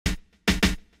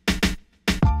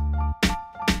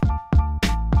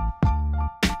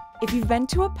If you've been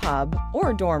to a pub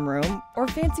or a dorm room or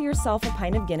fancy yourself a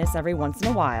pint of Guinness every once in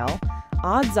a while,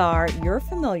 odds are you're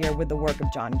familiar with the work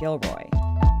of John Gilroy.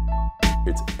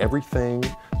 It's everything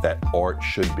that art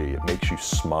should be. It makes you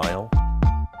smile.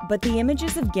 But the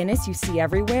images of Guinness you see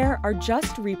everywhere are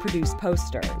just reproduced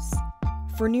posters.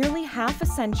 For nearly half a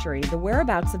century, the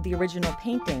whereabouts of the original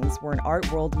paintings were an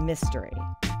art world mystery,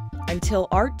 until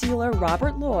art dealer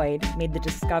Robert Lloyd made the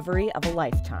discovery of a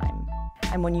lifetime.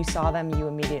 And when you saw them, you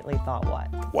immediately thought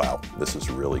what? Wow, this is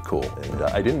really cool. And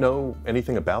I didn't know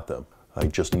anything about them. I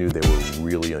just knew they were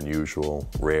really unusual,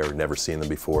 rare, never seen them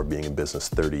before, being in business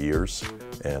 30 years,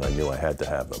 and I knew I had to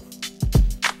have them.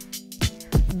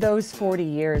 Those 40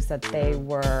 years that they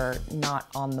were not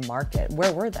on the market,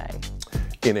 where were they?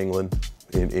 In England,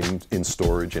 in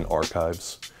storage, in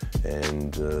archives,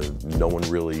 and no one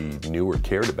really knew or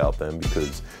cared about them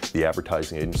because the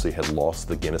advertising agency had lost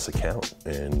the Guinness account.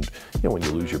 And you know, when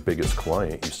you lose your biggest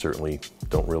client, you certainly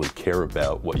don't really care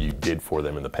about what you did for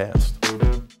them in the past.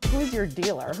 Who's your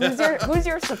dealer? Who's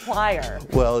your supplier?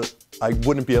 Well, I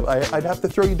wouldn't be able, I'd have to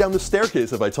throw you down the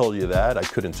staircase if I told you that. I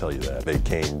couldn't tell you that. They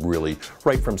came really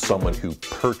right from someone who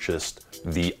purchased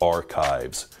the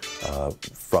archives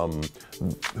from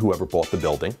whoever bought the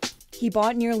building. He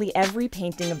bought nearly every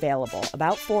painting available,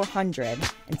 about 400,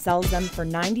 and sells them for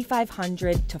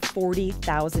 $9,500 to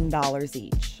 $40,000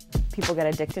 each. People get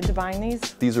addicted to buying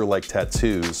these? These are like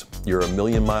tattoos. You're a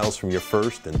million miles from your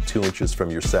first and 2 inches from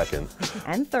your second.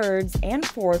 And thirds and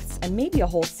fourths and maybe a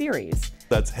whole series.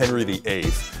 That's Henry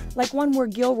VIII. Like one where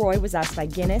Gilroy was asked by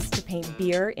Guinness to paint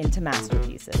beer into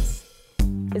masterpieces.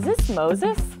 Is this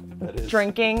Moses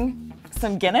drinking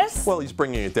some Guinness? Well, he's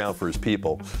bringing it down for his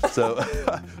people. So,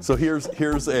 so here's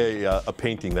a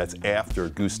painting that's after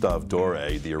Gustave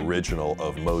Doré, the original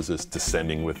of Moses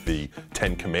descending with the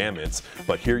 10 Commandments.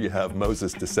 But here you have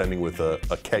Moses descending with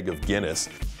a keg of Guinness.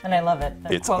 And I love it.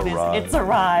 The It's quote arrived. is, "It's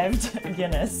arrived,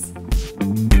 Guinness."